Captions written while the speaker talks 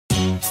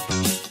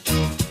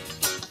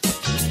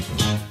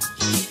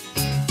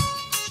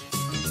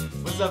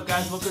up,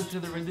 guys? Welcome to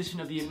the rendition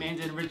of the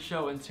Amanda and Rich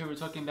Show, and today we're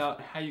talking about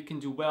how you can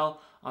do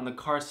well on the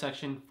car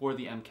section for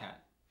the MCAT.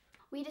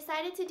 We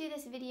decided to do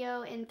this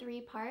video in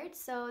 3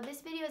 parts, so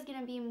this video is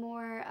going to be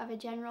more of a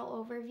general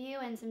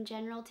overview and some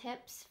general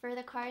tips for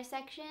the car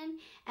section,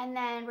 and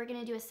then we're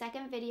going to do a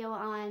second video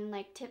on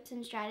like tips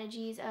and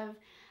strategies of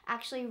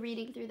actually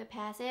reading through the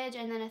passage,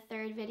 and then a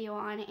third video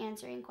on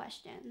answering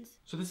questions.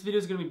 So this video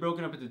is going to be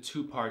broken up into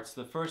 2 parts.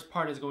 The first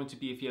part is going to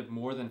be if you have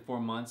more than 4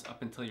 months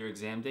up until your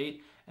exam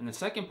date, and the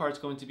second part is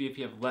going to be if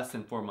you have less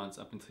than 4 months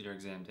up until your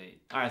exam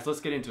date. Alright, so let's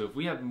get into it. If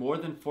we have more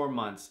than 4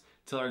 months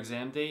till our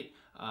exam date,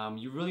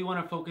 you really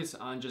want to focus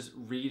on just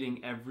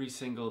reading every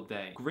single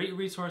day. Great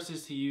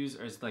resources to use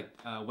are like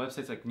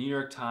websites like New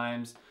York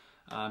Times,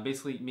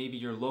 basically maybe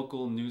your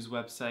local news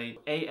website,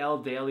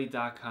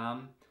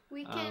 aldaily.com.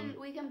 We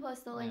can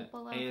post the link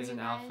below. A as in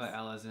Alpha,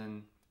 L as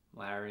in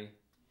Larry.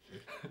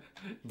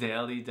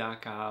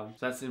 Daily.com.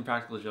 So that's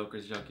Impractical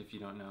Joker's joke if you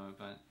don't know it,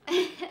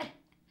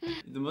 but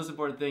the most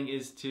important thing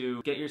is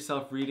to get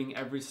yourself reading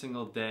every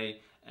single day,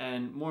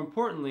 and more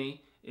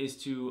importantly is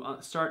to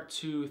start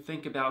to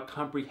think about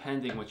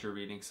comprehending what you're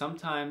reading.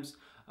 Sometimes,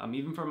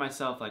 even for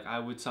myself, like I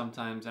would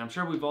sometimes, and I'm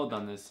sure we've all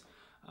done this,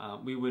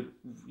 we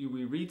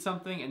read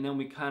something and then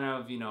we kind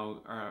of,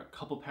 are a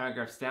couple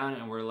paragraphs down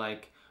and we're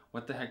like,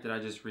 what the heck did I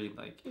just read?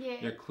 Like, yeah.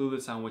 You're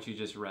clueless on what you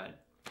just read.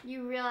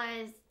 You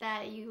realize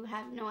that you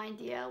have no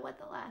idea what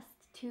the last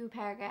 2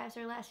 paragraphs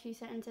or last few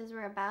sentences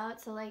were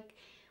about. So like,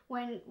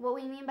 what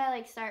we mean by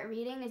like start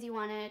reading is you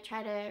want to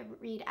try to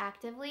read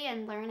actively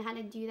and learn how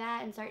to do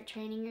that and start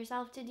training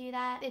yourself to do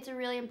that. It's a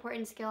really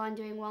important skill on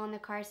doing well in the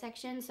car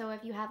section. So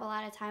if you have a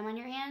lot of time on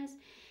your hands,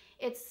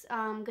 it's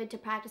good to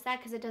practice that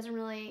because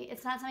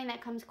it's not something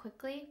that comes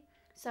quickly.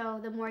 So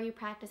the more you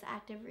practice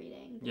active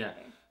reading, the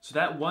better. So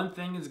that one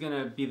thing is going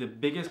to be the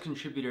biggest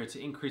contributor to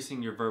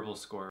increasing your verbal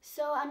score.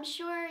 So I'm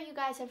sure you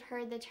guys have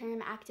heard the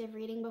term active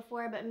reading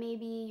before, but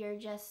maybe you're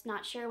just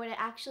not sure what it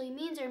actually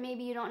means, or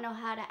maybe you don't know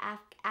how to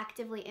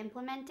actively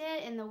implement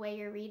it in the way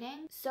you're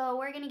reading. So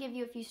we're going to give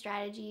you a few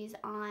strategies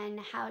on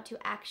how to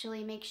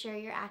actually make sure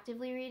you're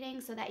actively reading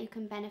so that you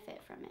can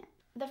benefit from it.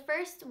 The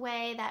first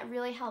way that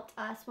really helped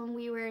us when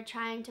we were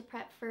trying to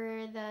prep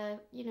for the,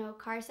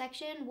 car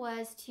section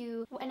was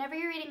to, whenever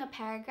you're reading a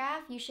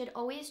paragraph, you should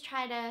always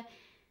try to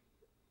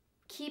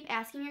keep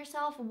asking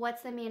yourself,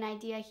 what's the main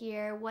idea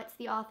here? What's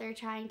the author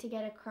trying to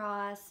get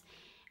across?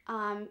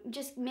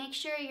 Just make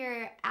sure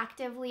you're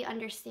actively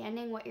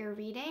understanding what you're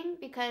reading,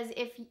 because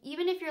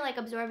even if you're like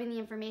absorbing the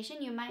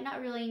information, you might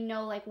not really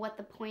know like what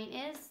the point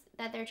is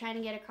that they're trying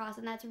to get across,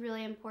 and that's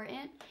really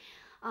important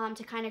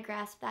to kind of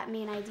grasp that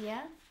main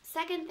idea.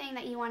 Second thing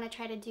that you want to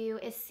try to do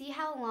is see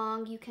how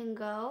long you can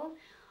go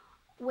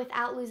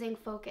without losing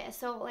focus.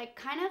 So like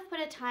kind of put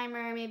a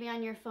timer maybe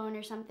on your phone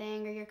or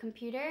something, or your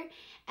computer,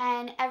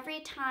 and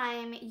every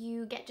time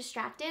you get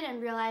distracted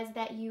and realize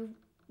that you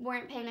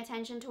weren't paying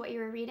attention to what you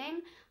were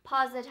reading,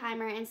 pause the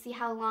timer and see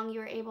how long you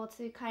were able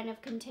to kind of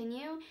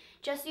continue,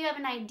 just so you have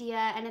an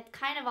idea. And it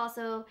kind of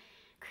also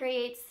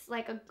creates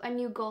like a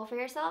new goal for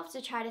yourself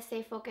to try to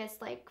stay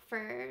focused like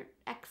for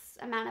X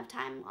amount of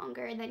time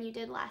longer than you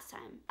did last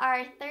time.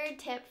 Our third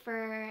tip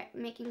for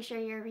making sure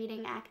you're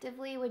reading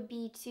actively would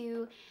be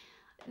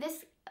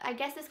I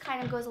guess this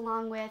kind of goes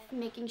along with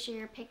making sure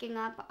you're picking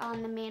up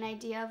on the main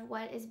idea of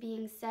what is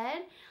being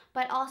said,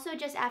 but also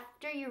just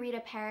after you read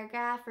a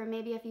paragraph or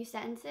maybe a few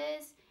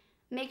sentences,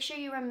 make sure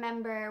you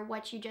remember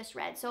what you just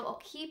read. So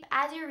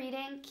as you're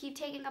reading, keep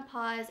taking a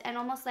pause and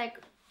almost like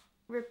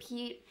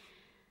repeat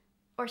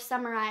or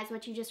summarize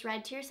what you just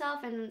read to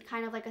yourself in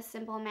kind of like a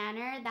simple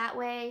manner. That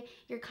way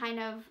you're kind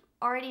of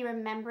already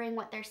remembering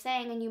what they're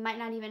saying, and you might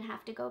not even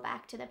have to go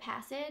back to the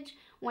passage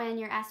when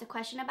you're asked a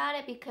question about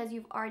it, because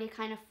you've already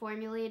kind of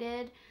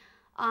formulated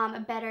a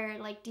better,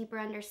 like deeper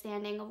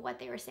understanding of what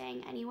they were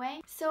saying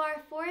anyway. So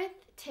our fourth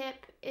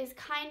tip is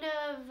kind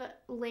of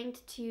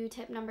linked to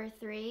tip number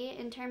 3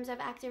 in terms of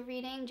active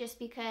reading, just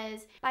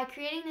because by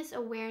creating this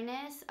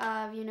awareness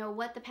of,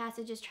 what the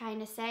passage is trying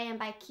to say, and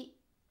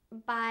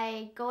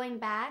by going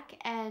back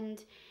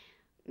and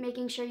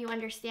making sure you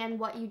understand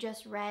what you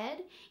just read,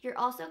 you're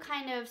also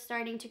kind of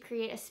starting to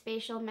create a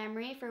spatial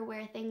memory for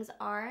where things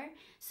are.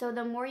 So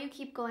the more you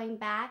keep going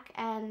back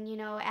and,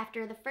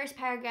 after the first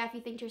paragraph,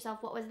 you think to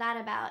yourself, what was that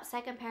about?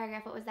 Second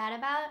paragraph, what was that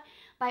about?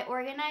 By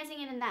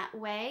organizing it in that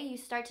way, you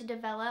start to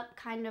develop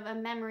kind of a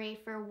memory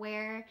for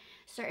where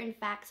certain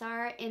facts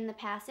are in the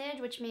passage,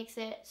 which makes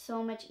it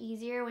so much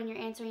easier when you're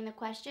answering the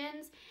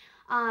questions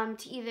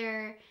to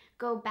either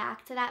go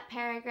back to that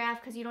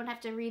paragraph, because you don't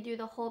have to read through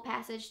the whole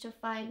passage to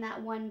find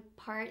that one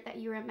part that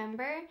you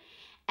remember,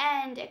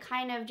 and it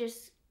kind of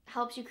just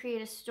helps you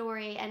create a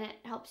story, and it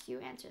helps you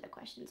answer the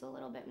questions a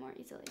little bit more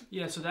easily.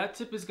 Yeah, so that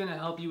tip is going to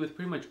help you with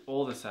pretty much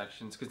all the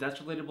sections, because that's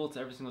relatable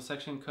to every single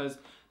section, because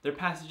there are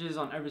passages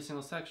on every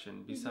single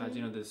section besides,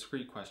 the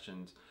discrete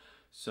questions.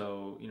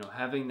 So,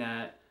 having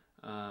that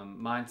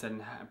mindset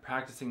and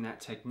practicing that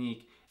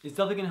technique is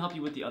definitely going to help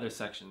you with the other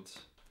sections.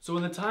 So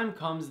when the time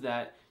comes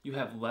that you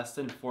have less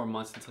than 4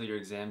 months until your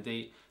exam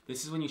date,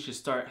 this is when you should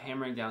start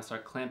hammering down,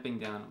 start clamping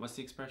down. What's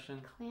the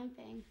expression?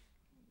 Clamping.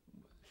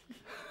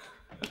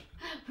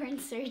 We're in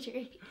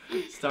surgery.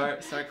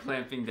 Start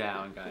clamping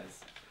down, guys.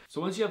 So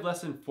once you have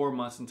less than 4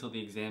 months until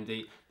the exam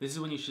date, this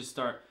is when you should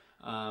start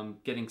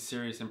getting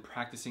serious and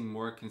practicing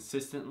more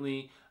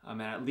consistently,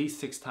 at least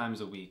 6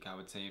 times a week, I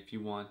would say, if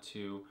you want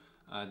to,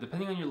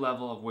 depending on your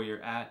level of where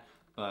you're at,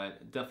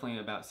 but definitely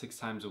about 6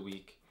 times a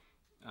week.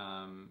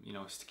 You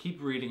know,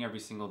 keep reading every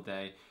single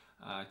day.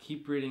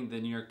 Keep reading the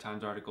New York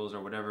Times articles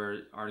or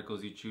whatever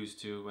articles you choose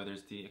to, whether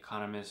it's The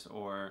Economist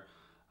or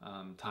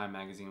Time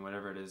Magazine,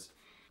 whatever it is.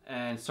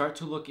 And start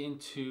to look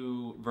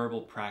into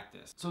verbal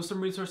practice. So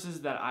some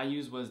resources that I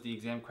used was the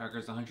Exam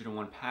Cracker's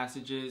 101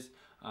 Passages.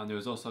 There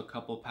was also a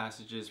couple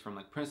passages from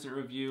like Princeton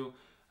Review.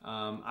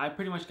 I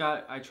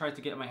tried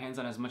to get my hands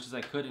on as much as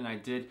I could, and I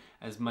did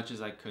as much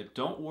as I could.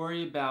 Don't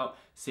worry about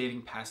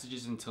saving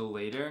passages until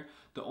later.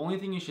 The only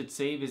thing you should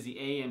save is the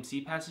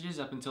AAMC passages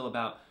up until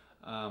about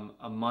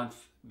a month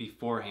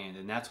beforehand,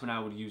 and that's when I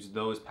would use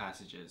those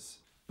passages.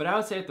 But I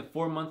would say at the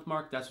 4-month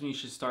mark, that's when you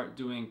should start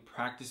doing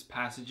practice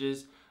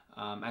passages.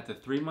 At the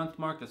 3-month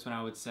mark, that's when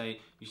I would say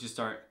you should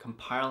start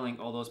compiling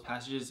all those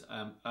passages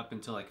up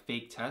until like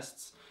fake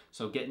tests.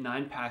 So get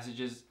 9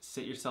 passages,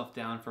 sit yourself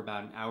down for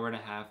about an hour and a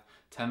half,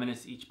 10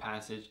 minutes each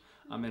passage,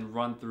 and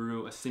run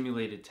through a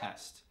simulated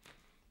test.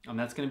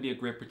 That's going to be a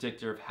great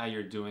predictor of how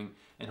you're doing,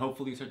 and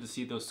hopefully you start to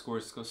see those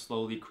scores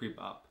slowly creep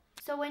up.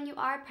 So when you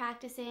are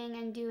practicing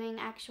and doing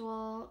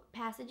actual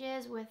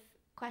passages with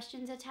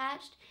questions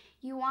attached,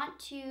 you want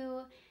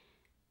to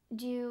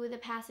do the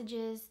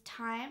passages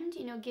timed.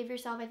 You know, give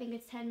yourself, I think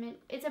it's 10 minutes.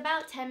 It's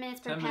about 10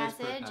 minutes per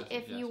passage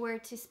if you were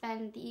to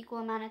spend the equal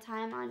amount of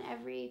time on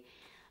every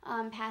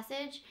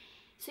passage.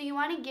 So you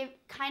want to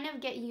kind of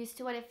get used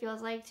to what it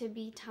feels like to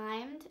be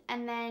timed,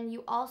 and then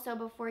you also,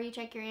 before you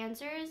check your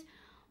answers,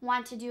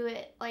 want to do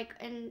it like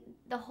in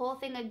the whole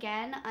thing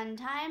again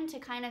untimed to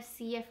kind of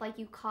see if like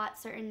you caught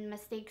certain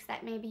mistakes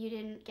that maybe you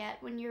didn't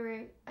get when you were,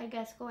 I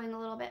guess, going a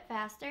little bit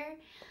faster.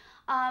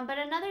 But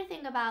another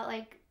thing about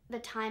like the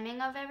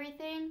timing of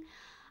everything,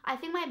 I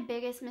think my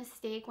biggest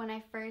mistake when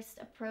I first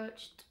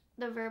approached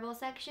the verbal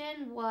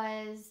section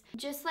was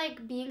just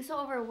like being so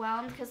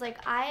overwhelmed, because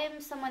like I am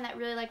someone that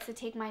really likes to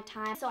take my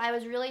time, so I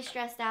was really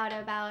stressed out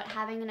about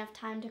having enough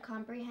time to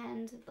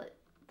comprehend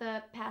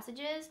the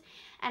passages.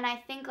 And I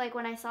think like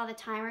when I saw the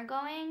timer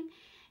going,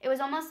 it was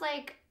almost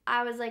like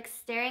I was like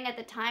staring at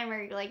the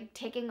timer like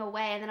ticking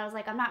away, and then I was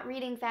like, I'm not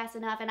reading fast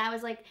enough, and I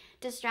was like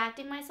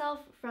distracting myself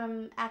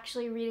from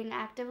actually reading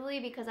actively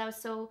because I was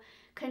so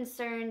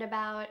concerned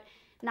about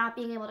not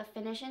being able to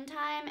finish in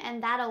time,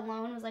 and that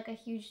alone was like a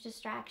huge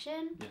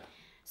distraction. Yeah.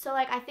 So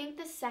like I think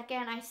the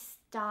second I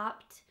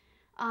stopped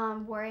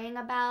worrying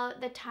about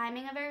the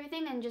timing of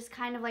everything and just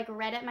kind of like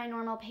read at my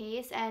normal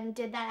pace and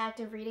did that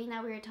active reading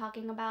that we were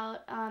talking about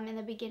in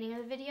the beginning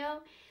of the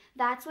video,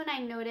 that's when I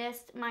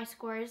noticed my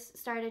scores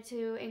started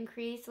to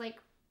increase like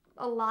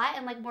a lot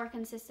and like more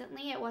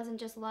consistently. It wasn't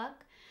just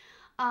luck.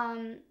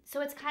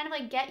 So it's kind of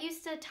like get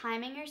used to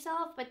timing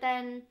yourself, but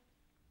then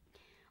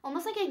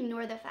almost like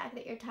ignore the fact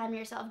that you're timing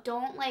yourself.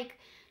 Don't like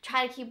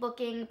try to keep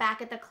looking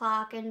back at the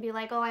clock and be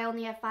like, oh, I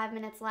only have 5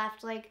 minutes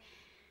left. Like,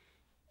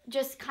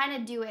 just kind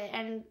of do it,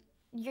 and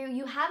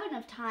you have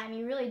enough time.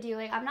 You really do.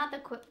 Like, I'm not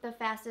the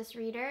fastest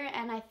reader,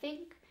 and I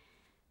think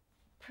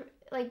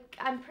like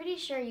I'm pretty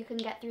sure you can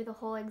get through the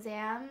whole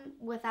exam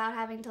without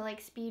having to like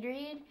speed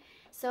read.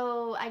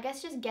 So I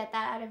guess just get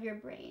that out of your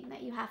brain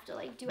that you have to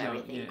like do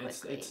everything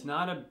quickly. It's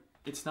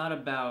not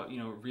about, you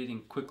know,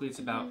 reading quickly. It's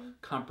about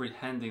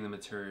comprehending the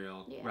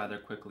material rather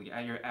quickly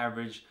at your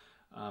average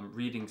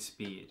reading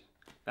speed.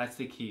 That's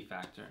the key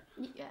factor.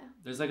 Yeah.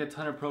 There's like a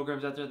ton of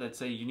programs out there that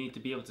say you need to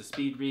be able to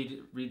speed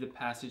read the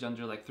passage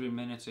under like 3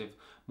 minutes. You have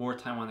more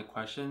time on the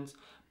questions.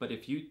 But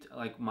if you,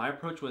 like my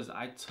approach was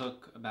I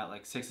took about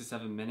like 6 to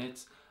 7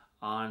 minutes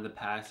on the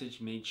passage,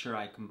 made sure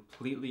I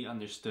completely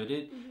understood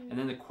it, and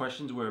then the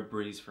questions were a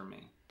breeze for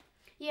me.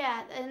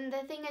 Yeah, and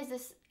the thing is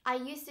this, I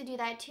used to do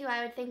that too.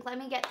 I would think, let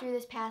me get through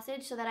this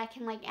passage so that I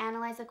can like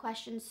analyze the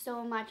questions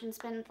so much and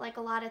spend like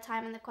a lot of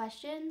time on the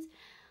questions.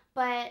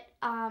 But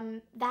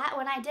that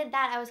when I did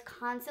that, I was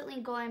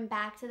constantly going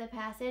back to the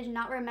passage,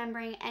 not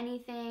remembering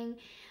anything.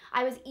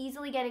 I was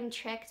easily getting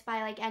tricked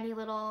by like any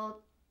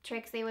little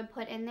tricks they would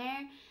put in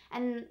there.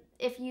 And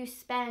if you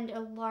spend a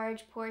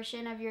large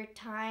portion of your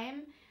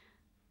time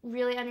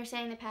really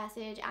understanding the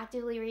passage,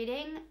 actively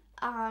reading,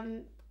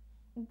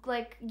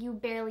 like you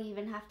barely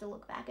even have to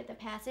look back at the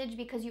passage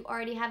because you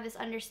already have this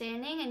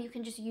understanding and you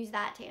can just use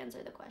that to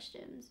answer the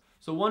questions.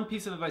 So one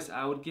piece of advice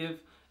I would give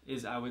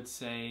is I would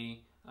say,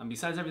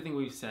 besides everything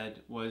we've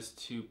said, was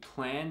to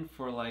plan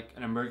for like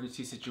an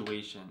emergency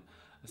situation.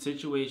 A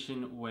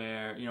situation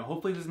where, you know,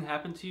 hopefully it doesn't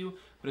happen to you,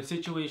 but a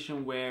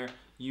situation where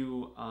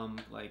you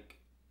like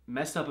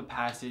messed up a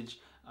passage,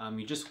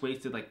 you just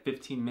wasted like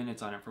 15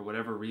 minutes on it for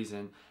whatever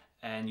reason,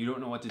 and you don't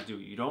know what to do.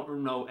 You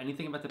don't know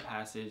anything about the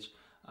passage,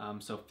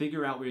 so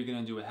figure out what you're going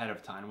to do ahead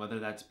of time, whether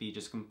that's be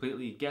just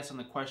completely guess on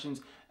the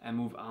questions and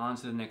move on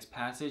to the next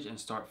passage and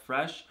start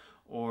fresh,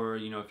 or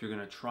if you're going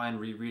to try and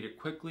reread it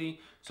quickly.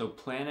 So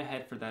plan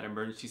ahead for that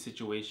emergency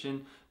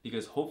situation,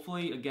 because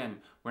hopefully, again,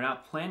 we're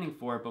not planning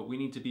for it, but we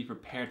need to be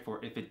prepared for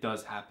it if it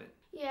does happen.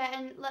 Yeah,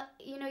 and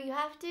you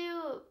have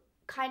to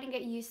kind of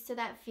get used to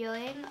that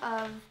feeling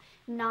of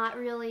not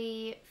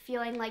really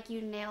feeling like you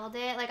nailed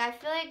it. Like, I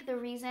feel like the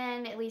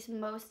reason, at least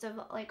most of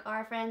like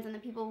our friends and the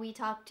people we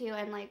talk to,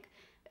 and like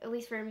at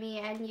least for me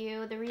and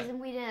you, the reason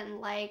we didn't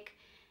like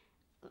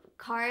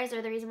cars,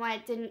 or the reason why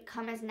it didn't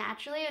come as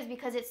naturally, is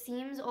because it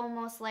seems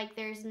almost like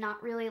there's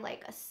not really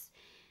like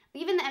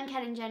even the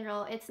MCAT in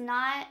general, it's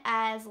not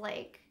as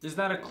like... There's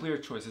not a clear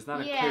choice. It's not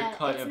a clear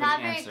cut of an answer. It's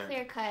not very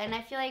clear cut. And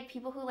I feel like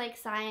people who like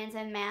science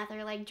and math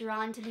are like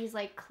drawn to these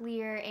like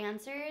clear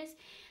answers.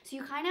 So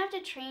you kind of have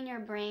to train your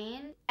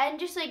brain.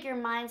 And just like your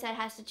mindset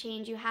has to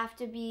change. You have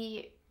to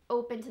be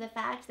open to the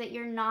fact that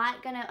you're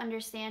not going to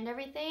understand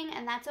everything.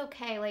 And that's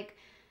okay. Like,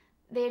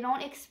 they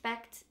don't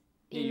expect...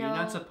 You're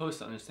not supposed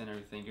to understand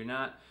everything. You're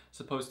not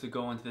supposed to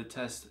go into the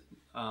test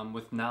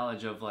with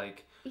knowledge of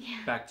like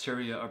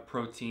bacteria or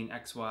protein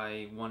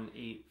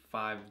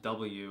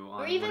XY185W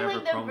on or even whatever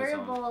like the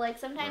chromosome. verbal. Like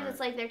sometimes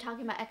it's like they're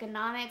talking about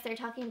economics. They're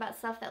talking about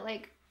stuff that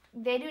like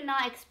they do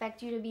not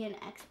expect you to be an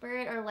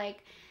expert or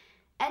like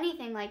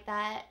anything like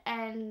that.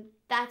 And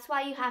that's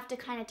why you have to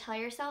kind of tell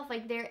yourself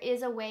like there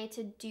is a way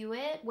to do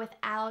it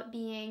without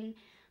being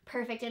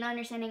perfect and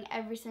understanding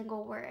every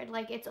single word.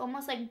 Like, it's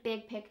almost like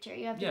big picture.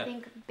 You have to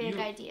think big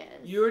ideas.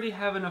 You already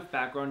have enough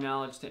background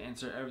knowledge to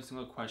answer every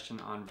single question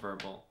on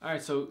verbal. All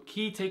right, so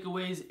key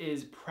takeaways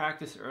is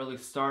practice early,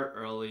 start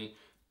early,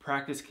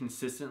 practice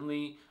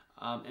consistently,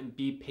 and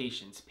be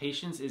patient.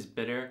 Patience is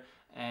bitter,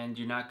 and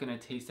you're not going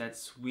to taste that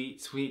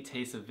sweet, sweet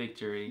taste of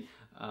victory.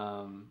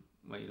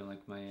 Wait, you don't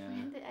like my...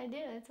 I do,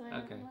 that's why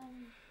okay.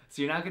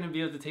 So you're not going to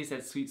be able to taste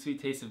that sweet,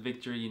 sweet taste of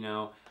victory,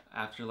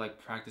 after like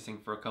practicing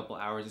for a couple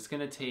hours. It's going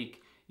to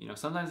take,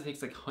 sometimes it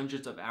takes like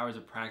hundreds of hours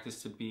of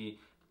practice to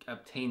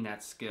obtain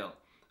that skill.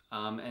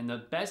 And the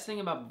best thing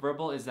about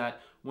verbal is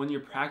that when you're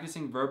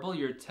practicing verbal,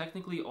 you're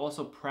technically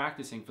also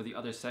practicing for the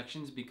other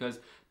sections, because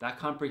that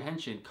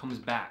comprehension comes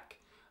back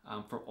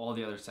for all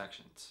the other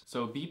sections.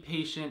 So be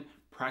patient,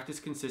 practice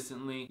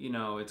consistently.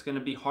 It's going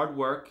to be hard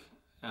work.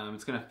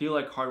 It's going to feel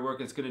like hard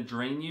work. It's going to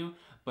drain you.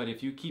 But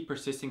if you keep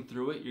persisting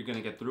through it, you're going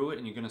to get through it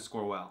and you're going to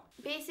score well.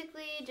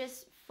 Basically,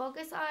 just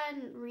focus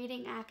on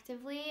reading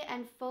actively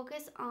and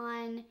focus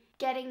on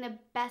getting the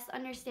best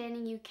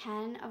understanding you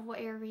can of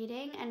what you're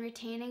reading and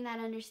retaining that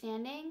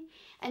understanding.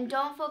 And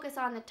don't focus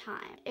on the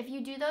time. If you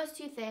do those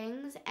two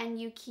things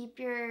and you keep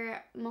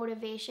your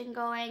motivation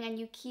going and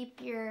you keep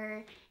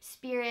your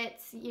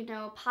spirits,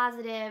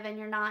 positive, and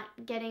you're not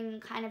getting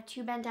kind of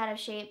too bent out of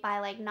shape by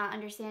like not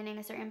understanding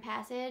a certain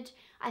passage,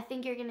 I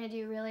think you're going to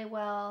do really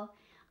well.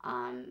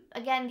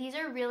 Again, these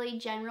are really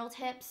general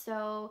tips,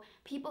 so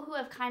people who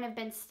have kind of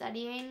been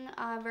studying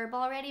verbal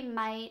already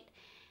might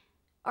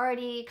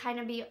already kind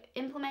of be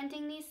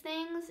implementing these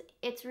things.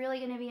 It's really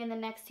going to be in the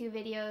next two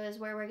videos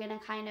where we're going to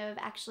kind of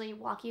actually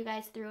walk you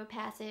guys through a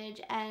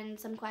passage and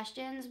some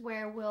questions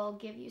where we'll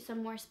give you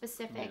some more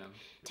specific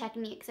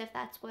techniques if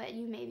that's what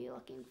you may be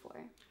looking for.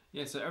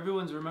 Yeah, so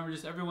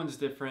everyone's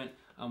different.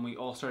 We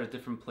all start at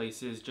different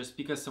places. Just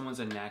because someone's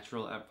a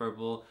natural at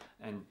verbal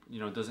and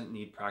doesn't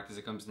need practice,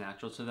 it comes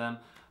natural to them,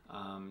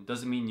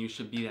 doesn't mean you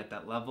should be at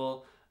that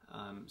level.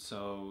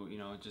 So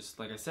just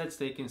like I said,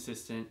 stay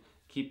consistent,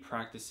 keep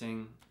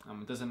practicing.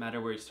 It doesn't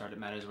matter where you start, it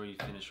matters where you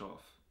finish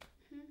off.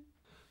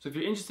 So if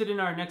you're interested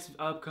in our next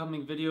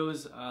upcoming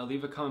videos,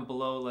 leave a comment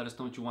below, let us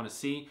know what you want to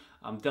see.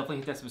 Definitely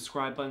hit that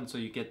subscribe button so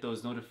you get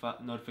those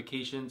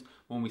notifications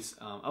when we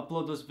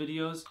upload those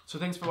videos. So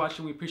thanks for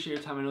watching, we appreciate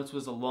your time. I know this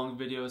was a long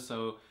video,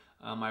 so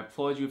I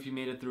applaud you if you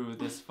made it through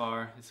this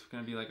far. It's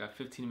going to be like a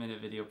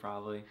 15-minute video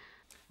probably.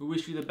 We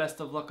wish you the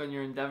best of luck on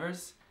your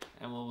endeavors,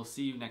 and we'll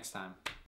see you next time.